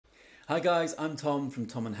Hi guys, I'm Tom from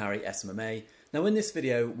Tom and Harry SMMA. Now in this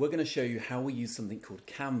video, we're going to show you how we use something called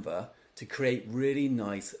CANVA to create really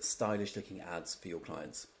nice, stylish looking ads for your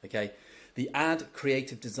clients. Okay, the ad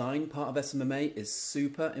creative design part of SMMA is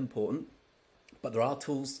super important, but there are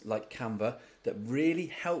tools like CANVA that really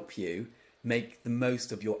help you make the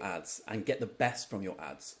most of your ads and get the best from your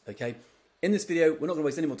ads. Okay, in this video, we're not going to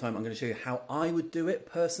waste any more time. I'm going to show you how I would do it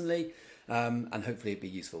personally. And hopefully it'd be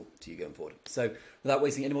useful to you going forward. So without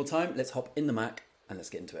wasting any more time, let's hop in the Mac and let's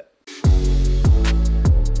get into it.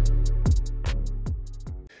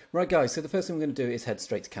 Right guys, so the first thing we're going to do is head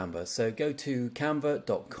straight to Canva. So go to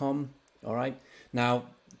canva.com, all right? Now,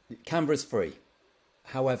 Canva is free.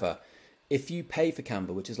 However, if you pay for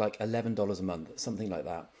Canva, which is like $11 a month, something like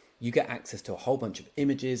that, you get access to a whole bunch of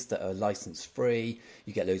images that are license free.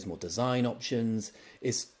 You get loads more design options.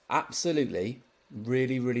 It's absolutely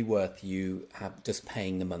really worth you just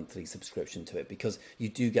paying the monthly subscription to it, because you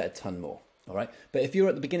do get a ton more. All right, but if you're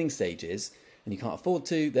at the beginning stages and you can't afford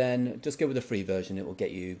to, then just go with the free version. It will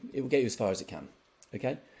get you as far as it can.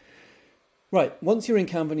 Okay, right, once you're in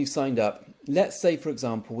Canva and you've signed up, let's say for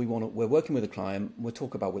example we're working with a client. We'll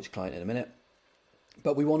talk about which client in a minute,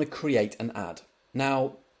 but we want to create an ad.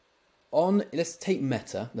 Now let's take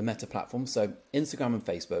Meta, the Meta platform, so Instagram and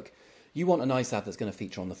Facebook. You want a nice ad that's going to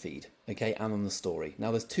feature on the feed, okay, and on the story.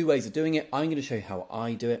 Now, there's two ways of doing it. I'm going to show you how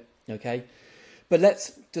I do it, okay? But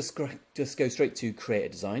let's just go straight to create a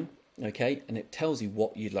design, okay? And it tells you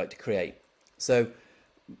what you'd like to create. So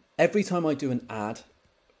every time I do an ad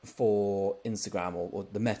for Instagram or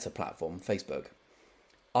the Meta platform, Facebook,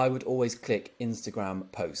 I would always click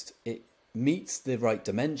Instagram post. It meets the right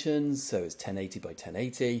dimensions, so it's 1080 by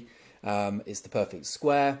 1080. It's the perfect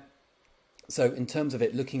square. So in terms of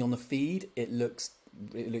it looking on the feed, it looks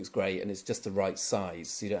great, and it's just the right size.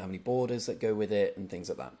 So you don't have any borders that go with it and things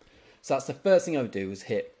like that. So that's the first thing I would do, is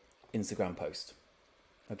hit Instagram post.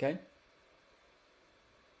 Okay.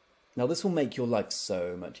 Now this will make your life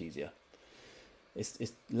so much easier.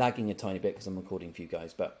 It's lagging a tiny bit because I'm recording for you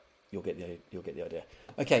guys, but you'll get the idea.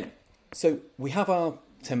 Okay. So we have our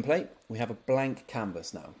template. We have a blank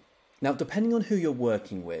canvas now. Now, depending on who you're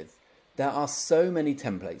working with, there are so many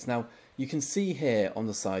templates. Now, you can see here on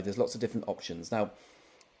the side, there's lots of different options. Now,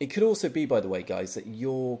 it could also be, by the way, guys, that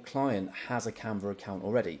your client has a Canva account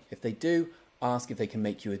already. If they do, ask if they can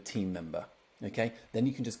make you a team member, okay? Then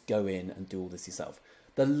you can just go in and do all this yourself.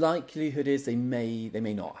 The likelihood is they may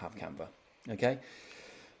not have Canva, okay?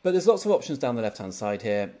 But there's lots of options down the left-hand side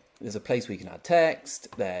here. There's a place where you can add text.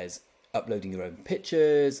 There's uploading your own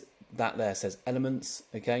pictures. That there says elements,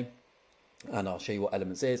 okay? And I'll show you what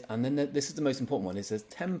elements is. And then this is the most important one, it says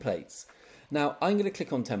templates. Now I'm going to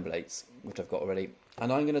click on templates, which I've got already,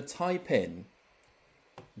 and I'm going to type in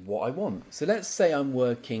what I want. So let's say I'm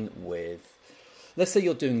working with, let's say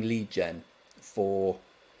you're doing lead gen for,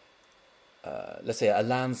 let's say a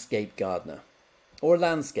landscape gardener or a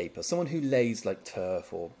landscaper, someone who lays like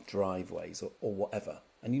turf or driveways or whatever,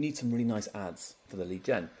 and you need some really nice ads for the lead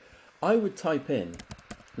gen. I would type in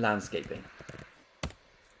landscaping.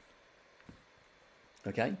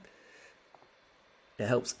 Okay, it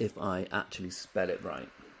helps if I actually spell it right.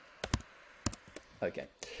 Okay,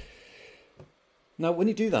 now when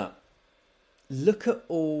you do that, look at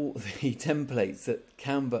all the templates that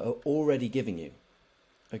Canva are already giving you.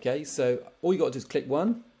 Okay, so all you got to do is click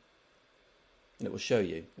one and it will show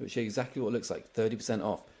you. It will show you exactly what it looks like. 30%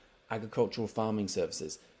 off agricultural farming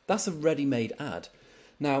services. That's a ready-made ad.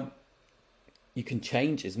 Now, you can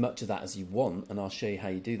change as much of that as you want, and I'll show you how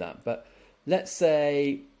you do that. But let's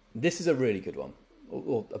say this is a really good one,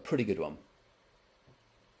 or a pretty good one.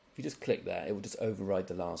 If you just click there, it will just override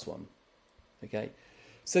the last one. Okay,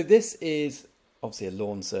 so this is obviously a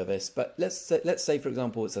lawn service, but let's say for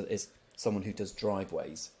example it's someone who does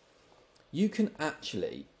driveways. You can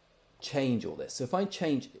actually change all this. So if I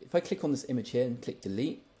click on this image here and click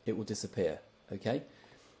delete, it will disappear. Okay.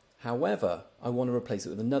 However, I want to replace it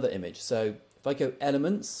with another image. So if I go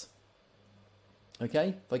elements. Okay,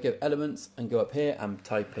 if I go elements and go up here and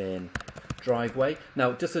type in driveway.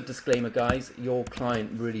 Now, just a disclaimer, guys, your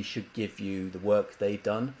client really should give you the work they've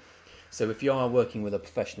done. So if you are working with a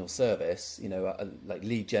professional service, you know, like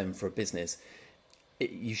lead gen for a business,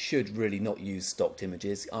 you should really not use stocked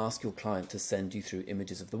images. Ask your client to send you through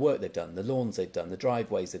images of the work they've done, the lawns they've done, the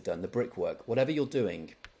driveways they've done, the brickwork, whatever you're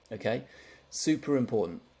doing, okay? Super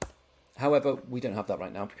important. However, we don't have that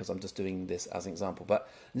right now because I'm just doing this as an example. But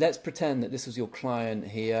let's pretend that this was your client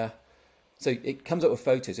here. So it comes up with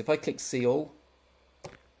photos. If I click see all,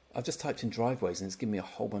 I've just typed in driveways and it's giving me a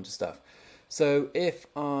whole bunch of stuff. So if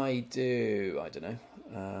I do, I don't know,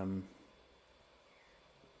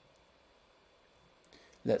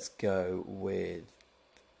 Let's go with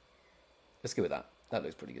that. That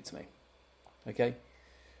looks pretty good to me. Okay,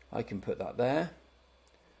 I can put that there.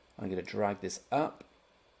 I'm going to drag this up.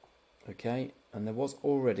 Okay, and there was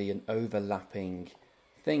already an overlapping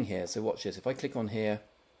thing here. So watch this. If I click on here,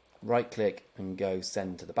 right click and go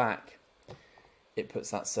send to the back, it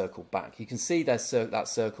puts that circle back. You can see there's that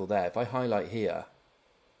circle there. If I highlight here,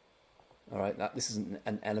 all right, this is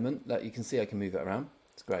an element that you can see I can move it around.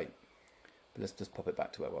 It's great. But let's just pop it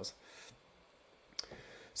back to where it was.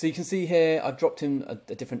 So you can see here, I've dropped in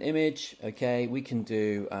a different image. Okay, we can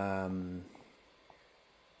do,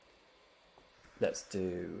 let's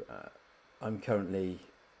do, I currently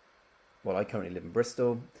live in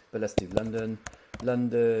Bristol, but let's do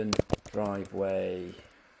London driveway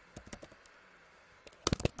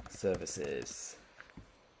services.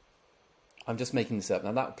 I'm just making this up.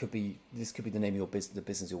 Now this could be the name of your business, the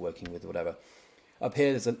business you're working with, or whatever. Up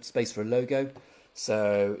here, there's a space for a logo,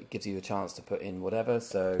 so it gives you a chance to put in whatever.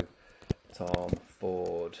 So Tom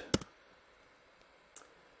Ford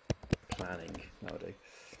Planning, that'll do.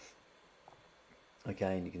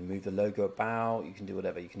 Okay, and you can move the logo about, you can do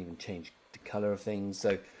whatever, you can even change the color of things.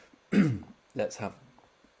 So let's have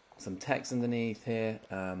some text underneath here.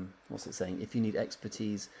 What's it saying? If you need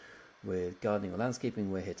expertise with gardening or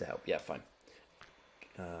landscaping, we're here to help. Yeah, fine.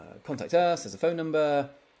 Contact us, there's a phone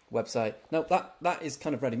number, website. Now that is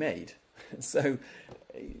kind of ready-made. So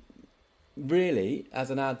really,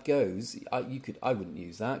 as an ad goes, I wouldn't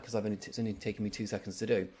use that because it's only taken me 2 seconds to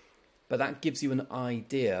do. But that gives you an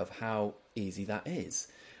idea of how easy that is.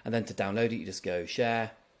 And then to download it, you just go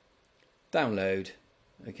share, download,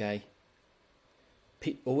 okay.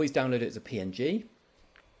 Always download it as a PNG,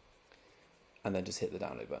 and then just hit the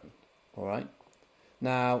download button. All right.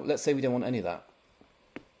 Now, let's say we don't want any of that.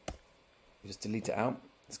 We just delete it out.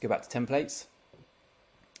 Let's go back to templates.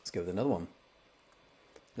 Let's go with another one.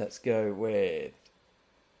 Let's go with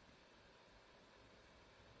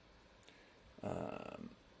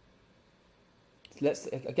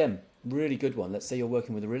again, really good one. Let's say you're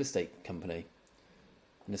working with a real estate company,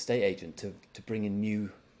 an estate agent, to bring in new,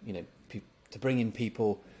 to bring in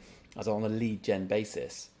people as on a lead gen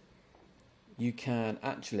basis. You can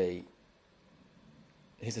actually,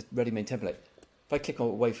 here's a ready-made template. If I click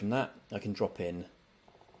away from that, I can drop in.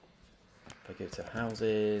 If I go to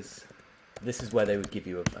houses, this is where they would give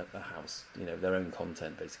you a house, their own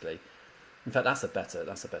content basically. In fact, that's a better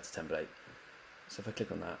template. So if I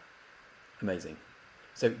click on that, amazing.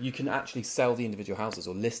 So you can actually sell the individual houses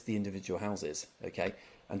or list the individual houses, okay,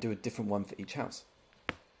 and do a different one for each house.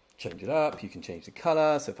 Change it up, you can change the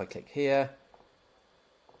color. So if I click here,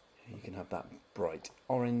 you can have that bright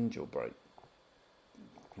orange or bright,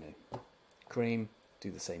 cream.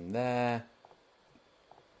 Do the same there.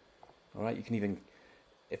 All right, you can even,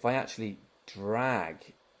 if I actually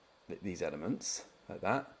drag these elements like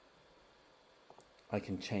that, I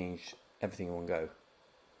can change everything in one go.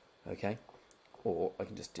 Okay, or I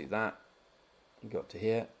can just do that and go up to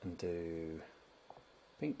here and do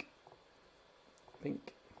pink,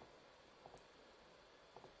 pink.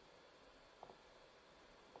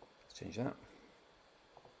 Let's change that.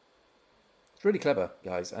 It's really clever,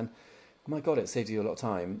 guys, and my God, it saves you a lot of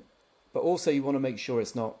time. But also, you want to make sure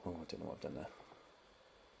it's not. Oh, I don't know what I've done there.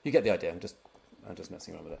 You get the idea. I'm just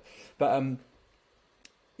messing around with it. But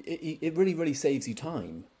it really, really saves you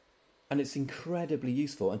time, and it's incredibly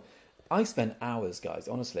useful. And I spend hours, guys.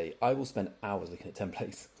 Honestly, I will spend hours looking at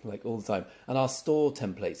templates, like all the time. And I'll store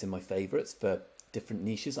templates in my favorites for different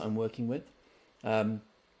niches I'm working with.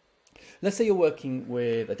 Let's say you're working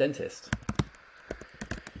with a dentist.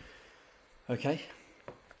 Okay.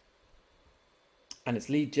 And it's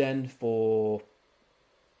lead gen for,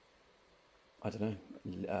 I don't know,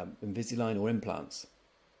 Invisalign or implants.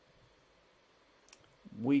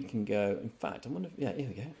 We can go, in fact, I wonder, yeah, here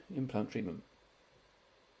we go, implant treatment.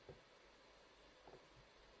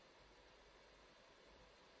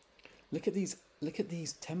 Look at these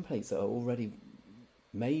templates that are already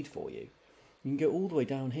made for you. You can go all the way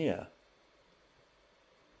down here.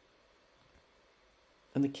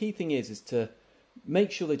 And the key thing is to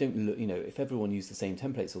make sure they don't look, if everyone used the same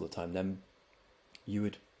templates all the time, then you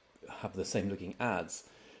would have the same looking ads.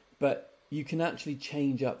 But you can actually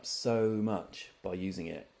change up so much by using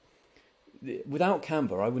it. Without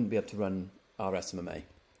Canva, I wouldn't be able to run our SMMA,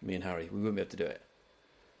 me and Harry, we wouldn't be able to do it.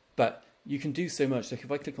 But you can do so much. Like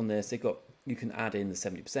if I click on this, you can add in the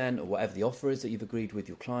 70% or whatever the offer is that you've agreed with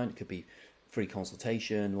your client. It could be free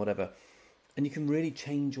consultation, whatever. And you can really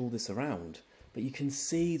change all this around. But you can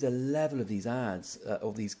see the level of these ads,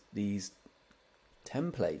 of these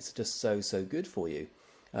templates, just so good for you.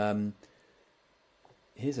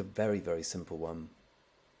 Here's a very, very simple one.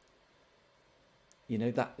 you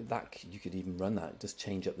know, that you could even run that. Just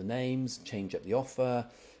change up the names, change up the offer.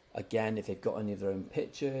 Again, if they've got any of their own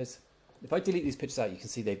pictures. If I delete these pictures out, you can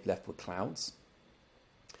see they've left with clouds.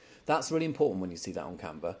 That's really important when you see that on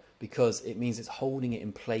Canva, because it means it's holding it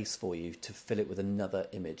in place for you to fill it with another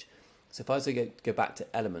image. So if I was to go back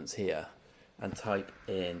to elements here and type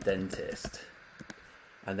in dentist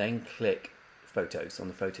and then click photos on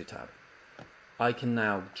the photo tab, I can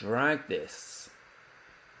now drag this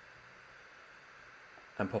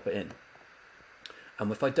and pop it in.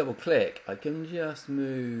 And if I double click, I can just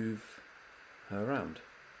move her around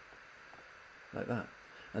like that.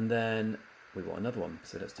 And then we want another one,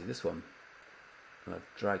 so let's do this one. And I've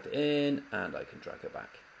dragged it in, and I can drag her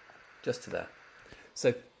back just to there.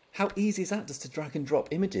 So how easy is that, just to drag and drop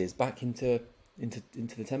images back into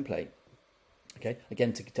the template? Okay,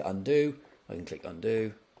 again, to undo, I can click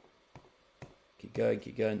undo. Keep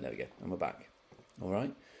going, there we go, and we're back. All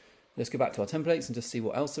right, let's go back to our templates and just see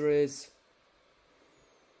what else there is.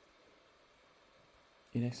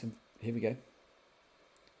 You know, so here we go.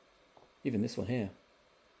 Even this one here.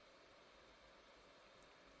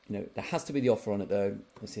 You know, there has to be the offer on it though.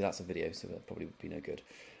 Let's see, that's a video, so that probably would be no good.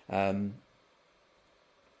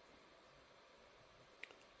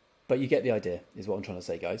 But you get the idea, is what I'm trying to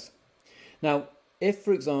say, guys. Now, if,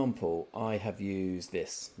 for example, I have used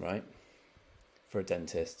this, right, for a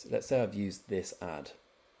dentist, let's say I've used this ad.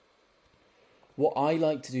 What I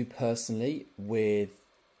like to do personally with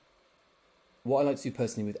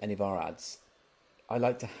any of our ads, I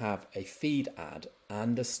like to have a feed ad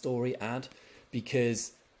and a story ad,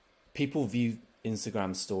 because people view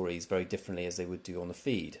Instagram stories very differently as they would do on the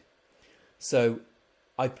feed. So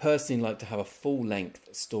I personally like to have a full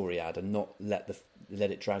length story ad and not let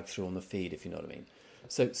it drag through on the feed, if you know what I mean.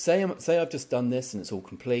 So say I've just done this and it's all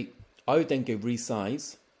complete. I would then go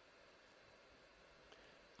resize,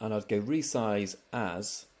 and I'd go resize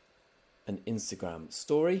as an Instagram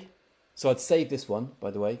story. So I'd save this one,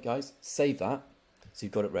 by the way, guys, save that. So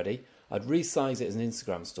you've got it ready. I'd resize it as an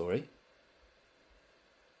Instagram story.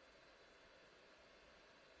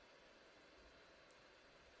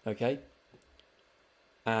 Okay.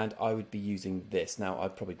 And I would be using this. Now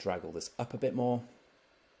I'd probably drag all this up a bit more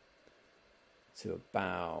to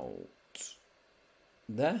about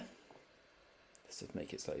there. Let's just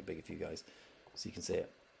make it slightly bigger for you guys so you can see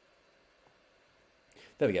it.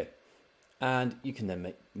 There we go. And you can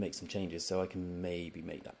then make some changes. So I can maybe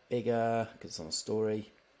make that bigger because it's on a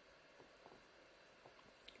story.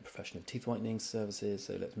 Professional teeth whitening services.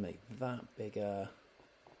 So let's make that bigger.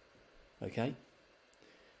 Okay.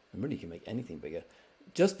 And really you can make anything bigger.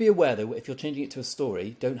 Just be aware though, if you're changing it to a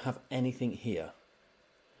story, don't have anything here,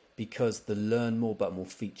 because the Learn More button will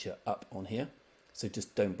feature up on here. So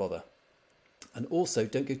just don't bother. And also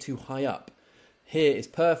don't go too high up. Here is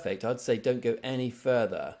perfect. I'd say don't go any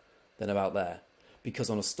further than about there, because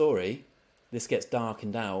on a story, this gets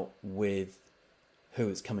darkened out with who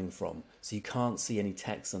it's coming from. So you can't see any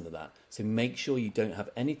text under that. So make sure you don't have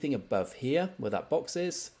anything above here where that box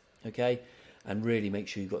is, okay? And really make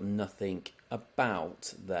sure you've got nothing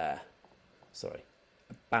about there. Sorry,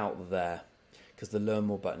 about there, because the Learn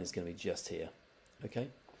More button is going to be just here, okay?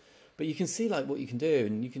 But you can see like what you can do,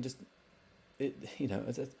 and you can just, you know,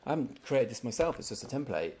 I haven't created this myself, it's just a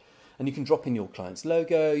template. And you can drop in your client's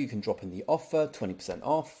logo, you can drop in the offer, 20%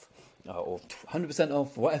 off, or 100%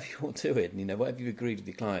 off, whatever you want to do it, you know, whatever you've agreed with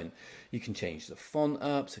your client. You can change the font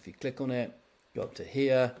up, so if you click on it, go up to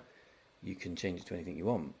here, you can change it to anything you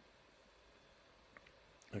want.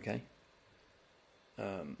 Okay,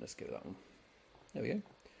 let's go with that one. There we go.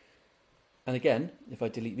 And again, if I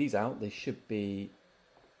delete these out, they should be,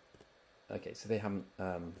 okay, so they haven't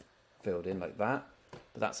filled in like that,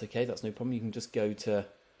 but that's okay, that's no problem. You can just go to,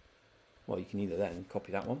 well, you can either then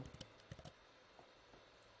copy that one,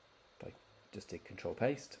 if I just did Control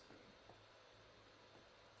Paste,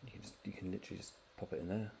 you can literally just pop it in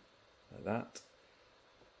there, like that,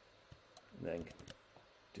 and then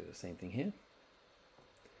do the same thing here.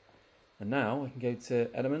 And now I can go to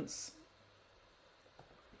Elements.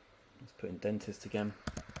 Let's put in Dentist again,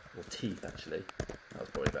 or Teeth actually. That was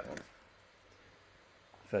probably a better one.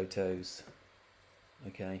 Photos,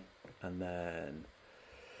 okay, and then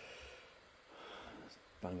let's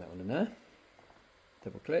bang that one in there.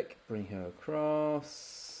 Double click, bring her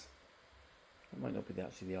across. That might not be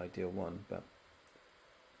actually the ideal one, but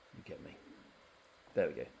you get me. There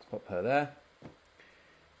we go. Let's pop her there.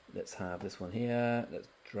 Let's have this one here. Let's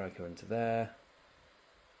drag her into there.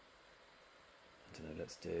 I don't know,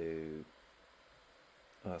 let's do,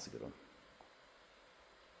 oh, that's a good one.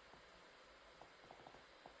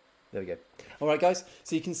 There we go. All right, guys.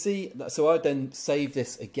 So you can see, so I then save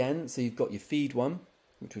this again. So you've got your feed one,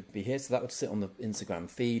 which would be here. So that would sit on the Instagram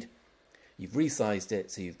feed. You've resized it,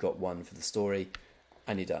 so you've got one for the story,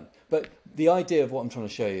 and you're done. But the idea of what I'm trying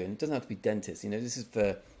to show you, and it doesn't have to be dentists, you know, this is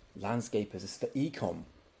for landscapers, this is for e-com.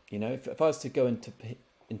 You know, if I was to go into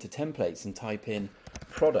templates and type in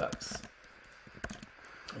products,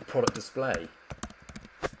 product display,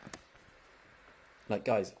 like,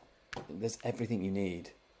 guys, there's everything you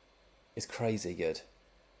need. It's crazy good.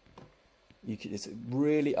 It's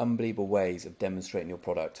really unbelievable ways of demonstrating your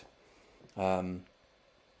product.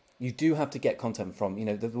 You do have to get content from, you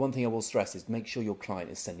know, the one thing I will stress is make sure your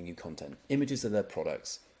client is sending you content. Images of their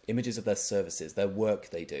products, images of their services, their work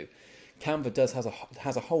they do. CANVA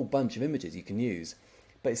has a whole bunch of images you can use,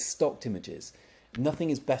 but it's stocked images.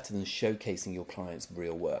 Nothing is better than showcasing your client's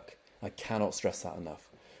real work. I cannot stress that enough.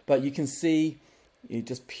 But you can see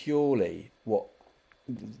just purely what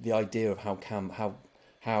the idea of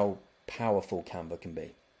how powerful CANVA can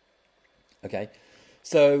be. Okay,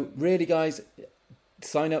 so really, guys,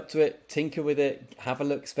 sign up to it, tinker with it, have a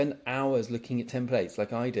look, spend hours looking at templates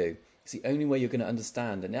like I do. It's the only way you're going to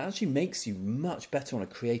understand, and it actually makes you much better on a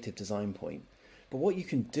creative design point. But what you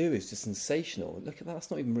can do is just sensational. Look at that, that's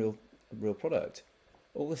not even a real product.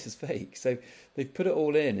 All this is fake. So they've put it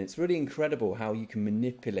all in. It's really incredible how you can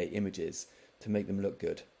manipulate images to make them look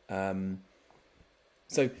good.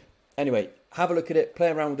 So anyway, have a look at it, play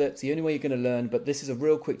around with it. It's the only way you're going to learn, but this is a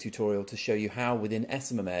real quick tutorial to show you how within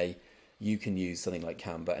SMMA you can use something like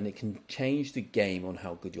CANVA, and it can change the game on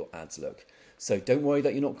how good your ads look. So don't worry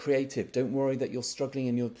that you're not creative. Don't worry that you're struggling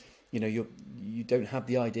and you don't have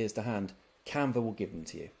the ideas to hand. CANVA will give them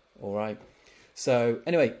to you. All right. So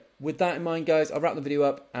anyway, with that in mind, guys, I'll wrap the video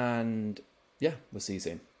up, and yeah, we'll see you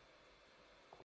soon.